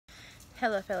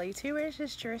Hello fellow YouTubers,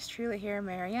 it's yours truly here,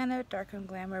 Mariana,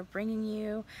 Darkroomglamour, bringing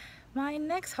you my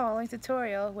next hauling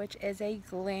tutorial, which is a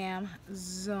glam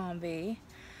zombie,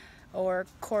 or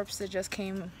corpse that just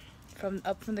came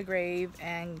up from the grave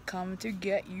and come to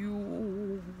get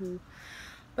you.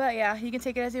 But yeah, you can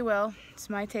take it as you will. It's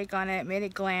my take on it. Made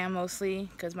it glam mostly,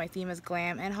 because my theme is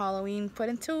glam and Halloween put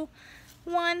into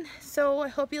one. So I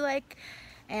hope you like,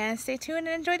 and stay tuned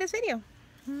and enjoy this video.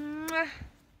 Mwah.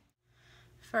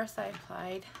 First I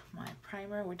applied my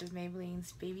primer, which is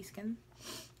Maybelline's Baby Skin,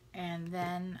 and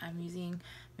then I'm using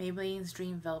Maybelline's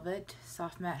Dream Velvet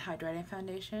Soft Matte Hydrating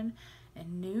Foundation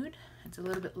in Nude. It's a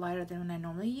little bit lighter than what I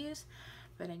normally use,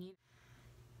 but I need...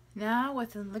 Now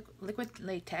with the liquid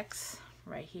latex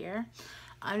right here,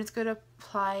 I'm just going to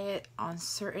apply it on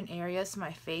certain areas of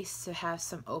my face to have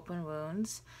some open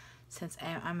wounds, since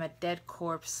I'm a dead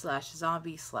corpse slash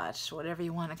zombie slash whatever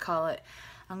you want to call it.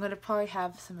 I'm going to probably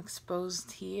have some exposed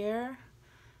here,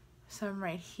 some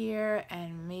right here,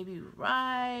 and maybe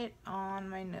right on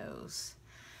my nose.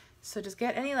 So just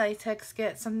get any latex,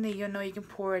 get something that you know you can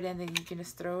pour it in, then you can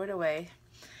just throw it away.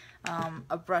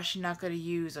 A brush you're not going to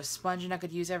use, a sponge you're not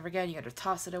going to use ever again, you got to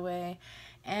toss it away.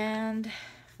 And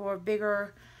for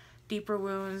bigger, deeper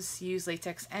wounds, use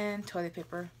latex and toilet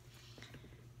paper.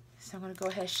 So I'm going to go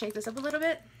ahead and shake this up a little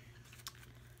bit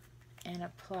and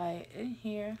apply it in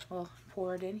here. Well,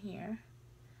 pour it in here.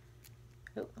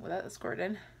 Oh, without the squirt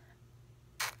in.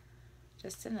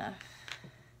 Just enough.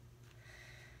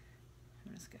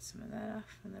 Let's get some of that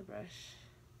off from the brush.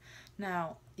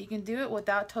 Now, you can do it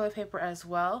without toilet paper as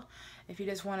well if you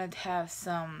just want to have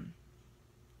some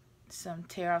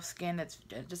tear off skin that's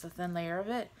just a thin layer of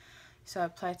it. So I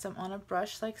applied some on a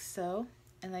brush like so,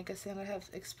 and like I said, I'm going to have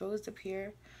exposed up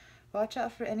here. Watch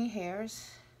out for any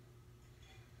hairs.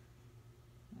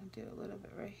 I'll do a little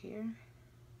bit right here.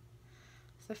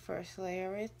 It's the first layer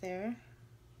right there.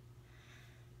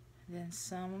 And then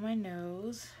some on my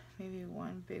nose, maybe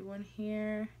one big one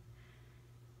here,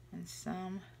 and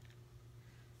some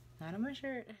not on my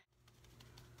shirt.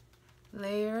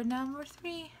 Layer number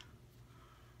 3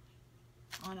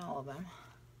 on all of them.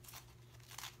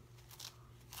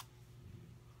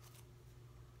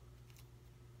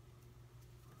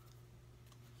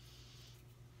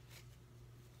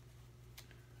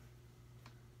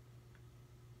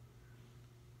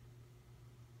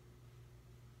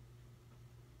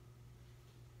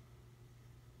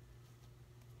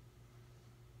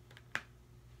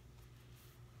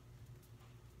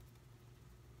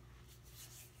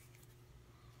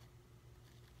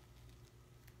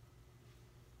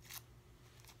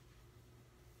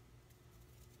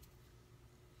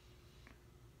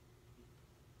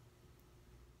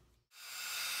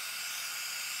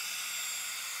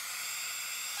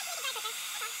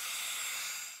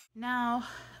 Now,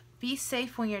 be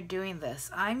safe when you're doing this.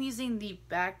 I'm using the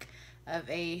back of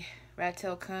a rat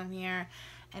tail comb here,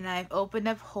 and I've opened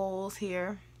up holes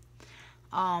here.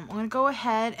 I'm going to go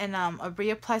ahead and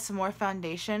reapply some more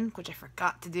foundation, which I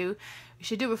forgot to do. You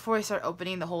should do it before you start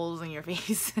opening the holes in your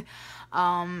face.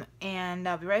 And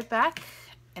I'll be right back,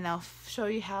 and I'll show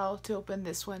you how to open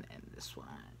this one and this one.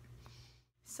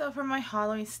 So for my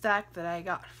Halloween stack that I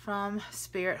got from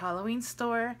Spirit Halloween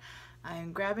store,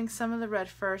 I'm grabbing some of the red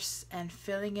first and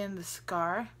filling in the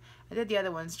scar. I did the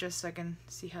other ones just so I can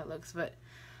see how it looks, but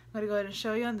I'm going to go ahead and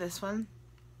show you on this one.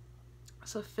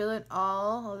 So fill in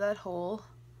all of that hole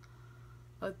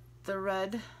with the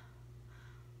red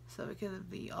so it can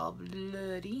be all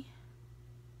bloody.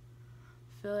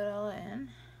 Fill it all in.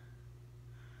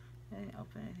 And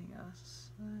open anything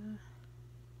else.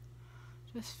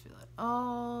 Just fill it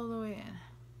all the way in.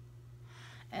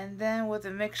 And then with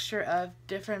a mixture of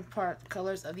different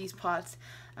colors of these pots,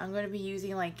 I'm going to be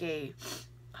using like a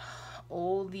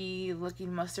oldie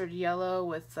looking mustard yellow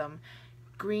with some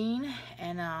green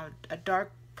and a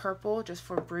dark purple just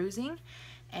for bruising.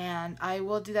 And I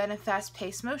will do that in a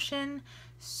fast-paced motion,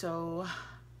 so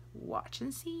watch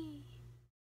and see.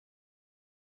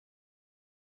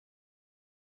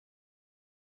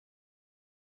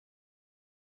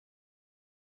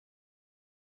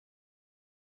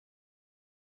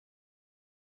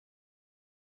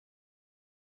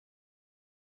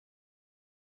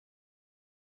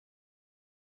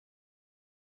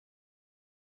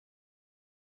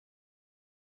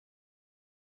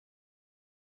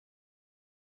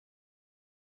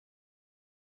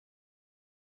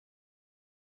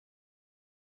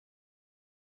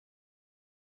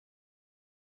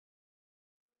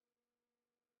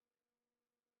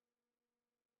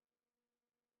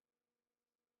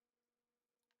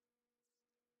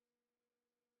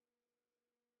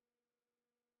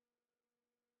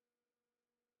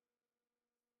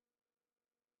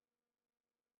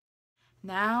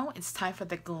 Now it's time for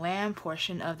the glam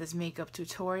portion of this makeup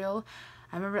tutorial.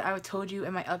 I remember I told you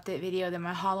in my update video that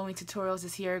my Halloween tutorials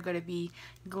this year are going to be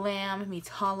glam meets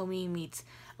Halloween meets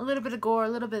a little bit of gore, a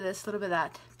little bit of this, a little bit of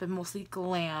that, but mostly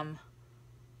glam.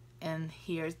 And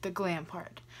here's the glam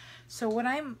part. So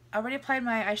I already applied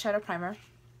my eyeshadow primer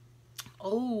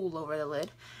all over the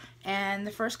lid. And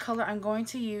the first color I'm going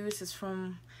to use is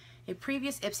from a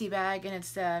previous Ipsy bag, and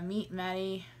it's the Meet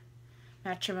Maddie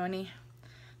Matrimony.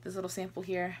 This little sample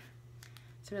here.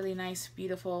 It's a really nice,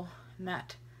 beautiful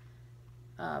matte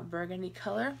burgundy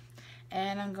color.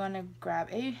 And I'm going to grab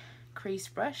a crease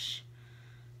brush,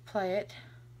 apply it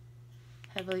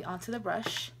heavily onto the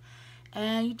brush.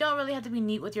 And you don't really have to be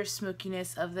neat with your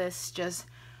smokiness of this. Just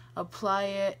apply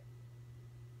it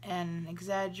and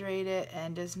exaggerate it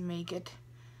and just make it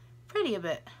pretty a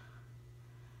bit.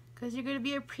 Because you're going to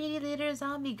be a pretty little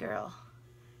zombie girl.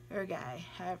 Or guy,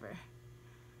 however.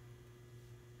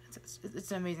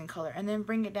 It's an amazing color. And then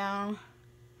bring it down.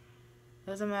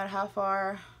 Doesn't matter how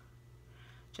far.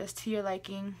 Just to your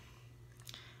liking.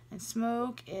 And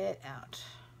smoke it out.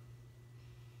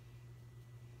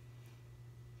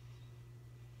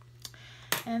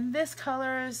 And this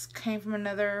color came from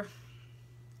another,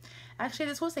 actually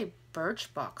this was a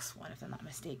Birchbox one if I'm not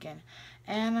mistaken.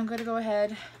 And I'm going to go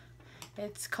ahead,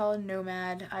 it's called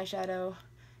Nomad eyeshadow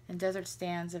in Desert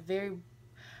Sands, a very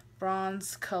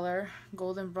bronze color,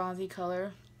 golden bronzy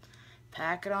color.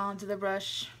 Pack it onto the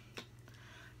brush,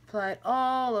 apply it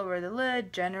all over the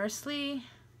lid generously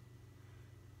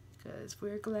because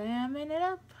we're glamming it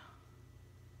up.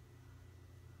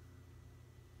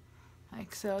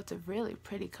 Like so. It's a really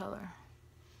pretty color.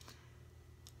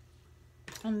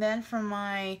 And then for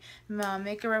my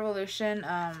Makeup Revolution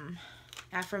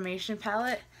affirmation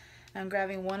palette, I'm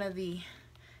grabbing one of the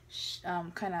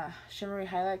kind of shimmery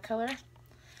highlight color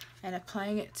and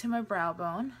applying it to my brow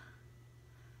bone.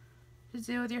 Just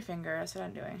do it with your finger. That's what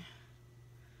I'm doing.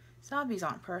 Zombies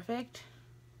aren't perfect.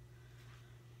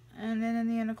 And then in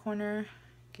the inner corner,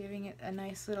 giving it a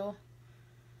nice little.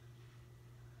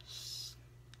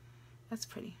 That's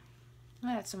pretty. I'm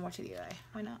gonna add some more to the eye.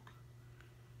 Why not?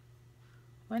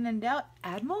 When in doubt,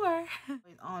 add more.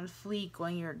 On fleek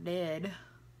when you're dead.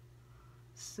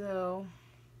 So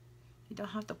you don't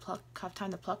have to have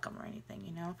time to pluck them or anything,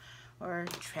 you know, or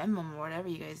trim them or whatever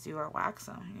you guys do, or wax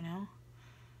them, you know.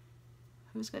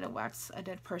 Who's gonna wax a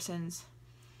dead person's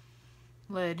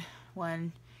lid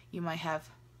when you might have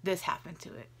this happen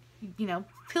to it? You know,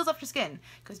 peels off your skin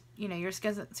because you know your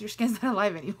skin's not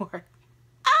alive anymore.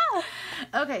 Ah!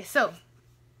 Okay, so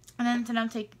and then I'm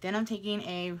taking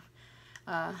a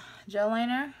gel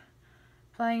liner,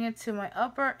 applying it to my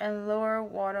upper and lower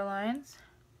waterlines.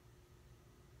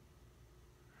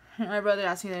 My brother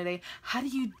asked me the other day, how do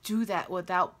you do that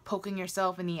without poking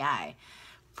yourself in the eye?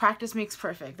 Practice makes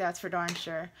perfect, that's for darn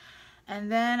sure.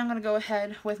 And then I'm going to go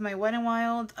ahead with my Wet n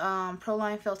Wild Pro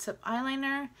Line Felt Tip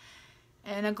Eyeliner.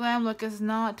 And a glam look is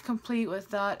not complete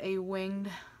without a winged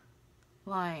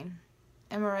line.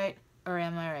 Am I right or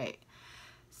am I right?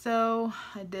 So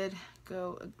I did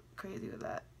go crazy with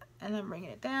that. And I'm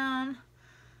bringing it down.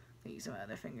 I'll use my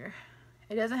other finger.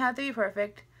 It doesn't have to be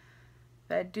perfect,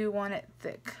 but I do want it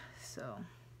thick. So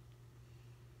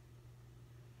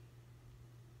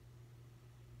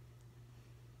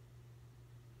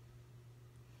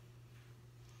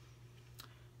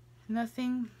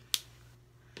nothing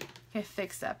can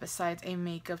fix that besides a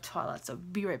makeup toilet. So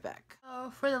be right back.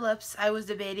 So for the lips, I was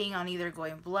debating on either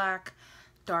going black,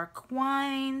 dark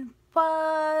wine,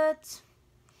 but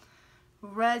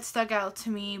red stuck out to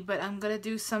me. But I'm gonna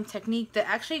do some technique that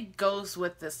actually goes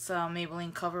with this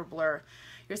Maybelline Cover Blur.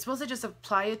 You're supposed to just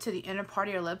apply it to the inner part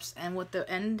of your lips and with the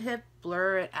end tip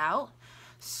blur it out.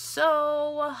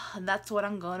 So that's what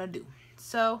I'm gonna do.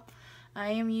 So I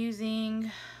am using,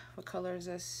 what color is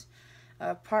this?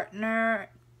 Partner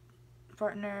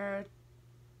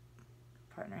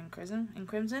in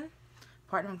crimson,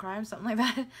 partner in crime, something like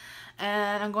that.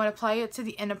 And I'm going to apply it to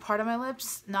the inner part of my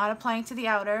lips, not applying to the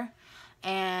outer.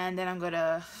 And then I'm going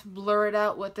to blur it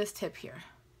out with this tip here.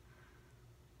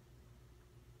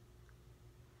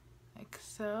 Like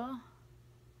so.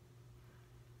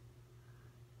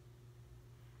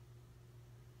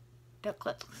 Duck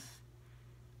lips.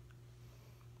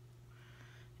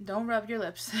 Don't rub your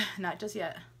lips, not just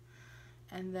yet.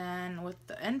 And then with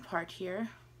the end part here,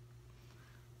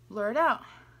 blur it out.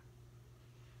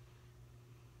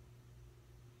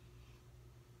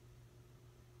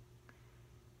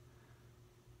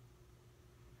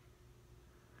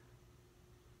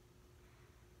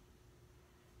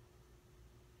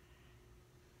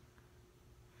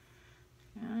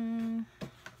 I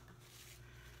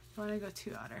want to go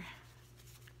too outer.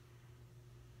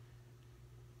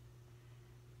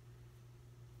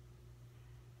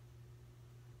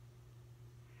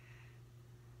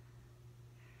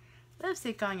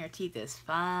 lipstick on your teeth is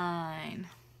fine.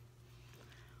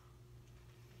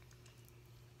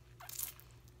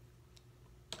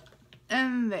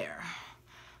 And there.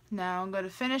 Now I'm going to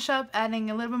finish up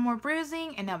adding a little bit more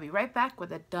bruising, and I'll be right back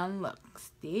with a done look.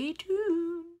 Stay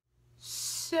tuned.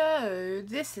 So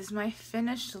this is my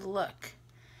finished look.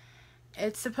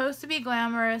 It's supposed to be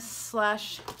glamorous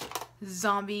slash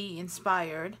zombie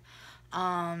inspired.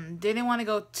 Didn't want to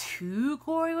go too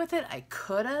gory with it. I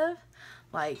could have.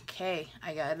 Like, hey,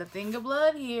 I got a thing of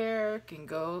blood here. Can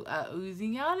go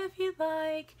oozing out if you'd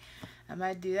like. I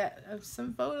might do that of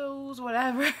some photos,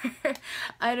 whatever.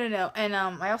 I don't know. And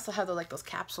I also have those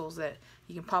capsules that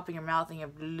you can pop in your mouth and you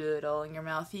have blood all in your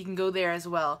mouth. You can go there as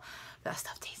well. That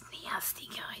stuff tastes nasty,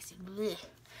 guys. Blech.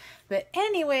 But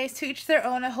anyways, to each their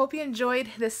own. I hope you enjoyed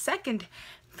the second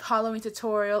Halloween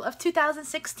tutorial of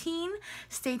 2016.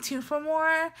 Stay tuned for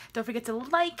more. Don't forget to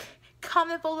like,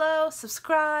 comment below,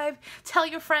 subscribe, tell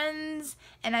your friends,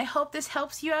 and I hope this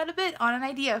helps you out a bit on an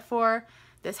idea for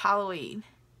this Halloween.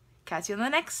 Catch you in the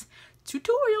next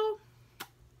tutorial.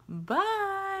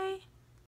 Bye.